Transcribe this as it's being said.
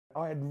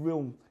I had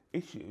real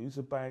issues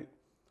about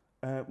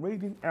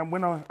reading, and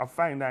when I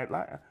found out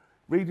later,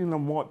 reading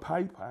on white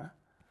paper,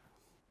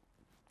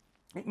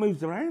 it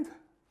moves around,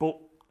 but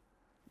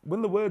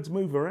when the words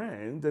move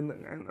around and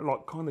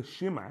like kind of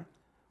shimmer,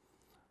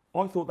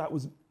 I thought that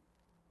was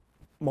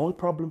my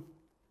problem.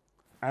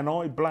 And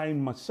I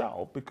blamed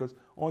myself because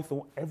I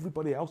thought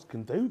everybody else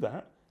can do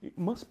that. It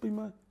must be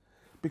me.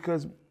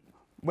 Because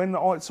when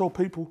I saw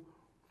people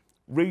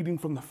reading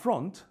from the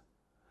front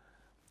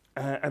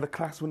at a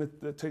class, when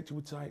the teacher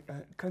would say,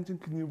 Clenton,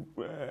 can you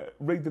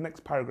read the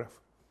next paragraph?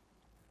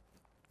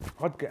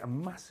 I'd get a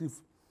massive,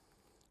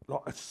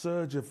 like a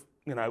surge of,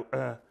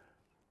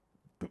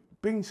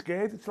 being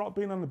scared. It's like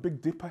being on the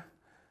Big Dipper,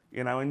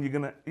 and and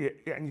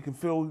you can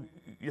feel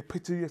your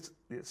pit of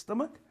your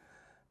stomach.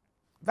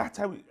 That's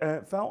how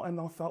it felt, and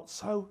I felt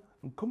so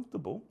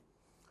uncomfortable.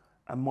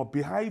 And my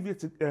behaviour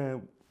to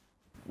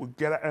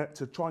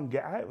try and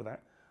get out of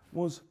that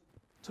was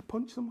to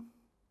punch someone.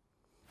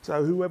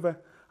 So whoever,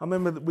 I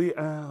remember that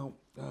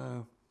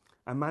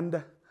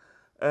Amanda,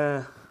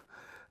 and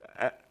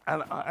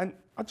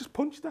I just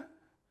punched her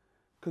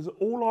because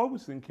all I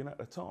was thinking at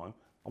the time,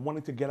 I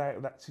wanted to get out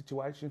of that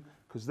situation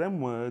because them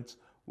words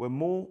were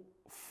more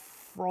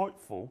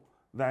frightful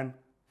than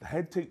the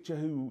head teacher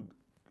who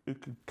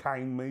could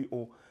cane me,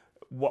 or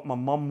what my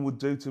mum would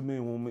do to me,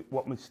 or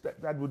what my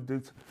stepdad would do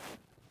to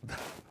me.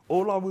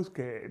 All I was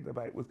scared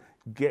about was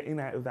getting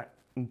out of that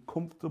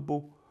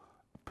uncomfortable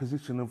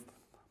position of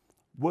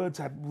words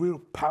had real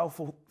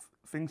powerful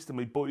things to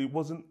me, but it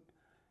wasn't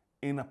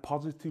in a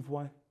positive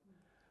way.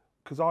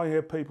 Because I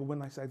hear people when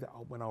they say that,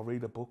 oh, when I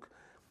read a book,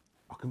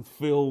 I can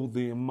feel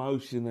the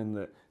emotion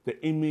and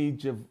the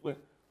image of.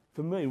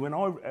 For me, when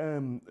I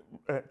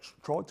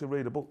tried to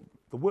read a book,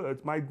 the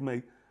words made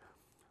me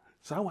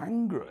so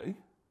angry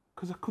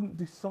because I couldn't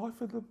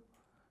decipher them,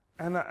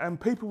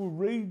 and people were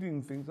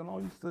reading things, and I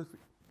used to,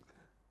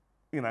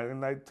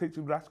 and the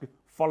teacher would ask you,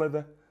 follow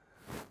the,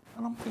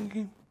 and I'm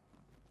thinking,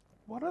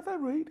 what are they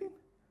reading?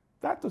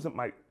 That doesn't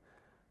make,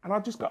 and I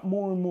just got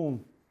more and more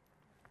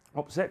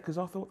upset because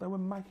I thought they were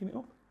making it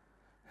up,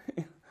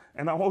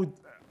 and I would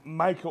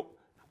make up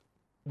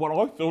what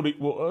I thought it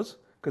was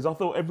because I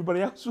thought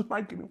everybody else was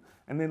making it,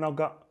 and then I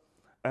got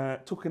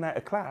taken out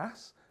of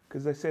class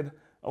because they said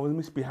I was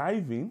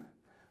misbehaving,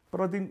 but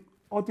I didn't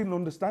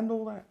understand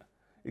all that.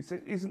 It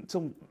isn't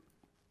until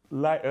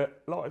later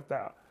life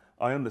that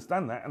I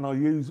understand that, and I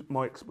use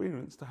my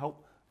experience to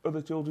help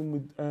other children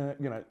with,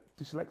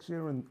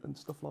 dyslexia and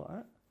stuff like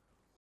that.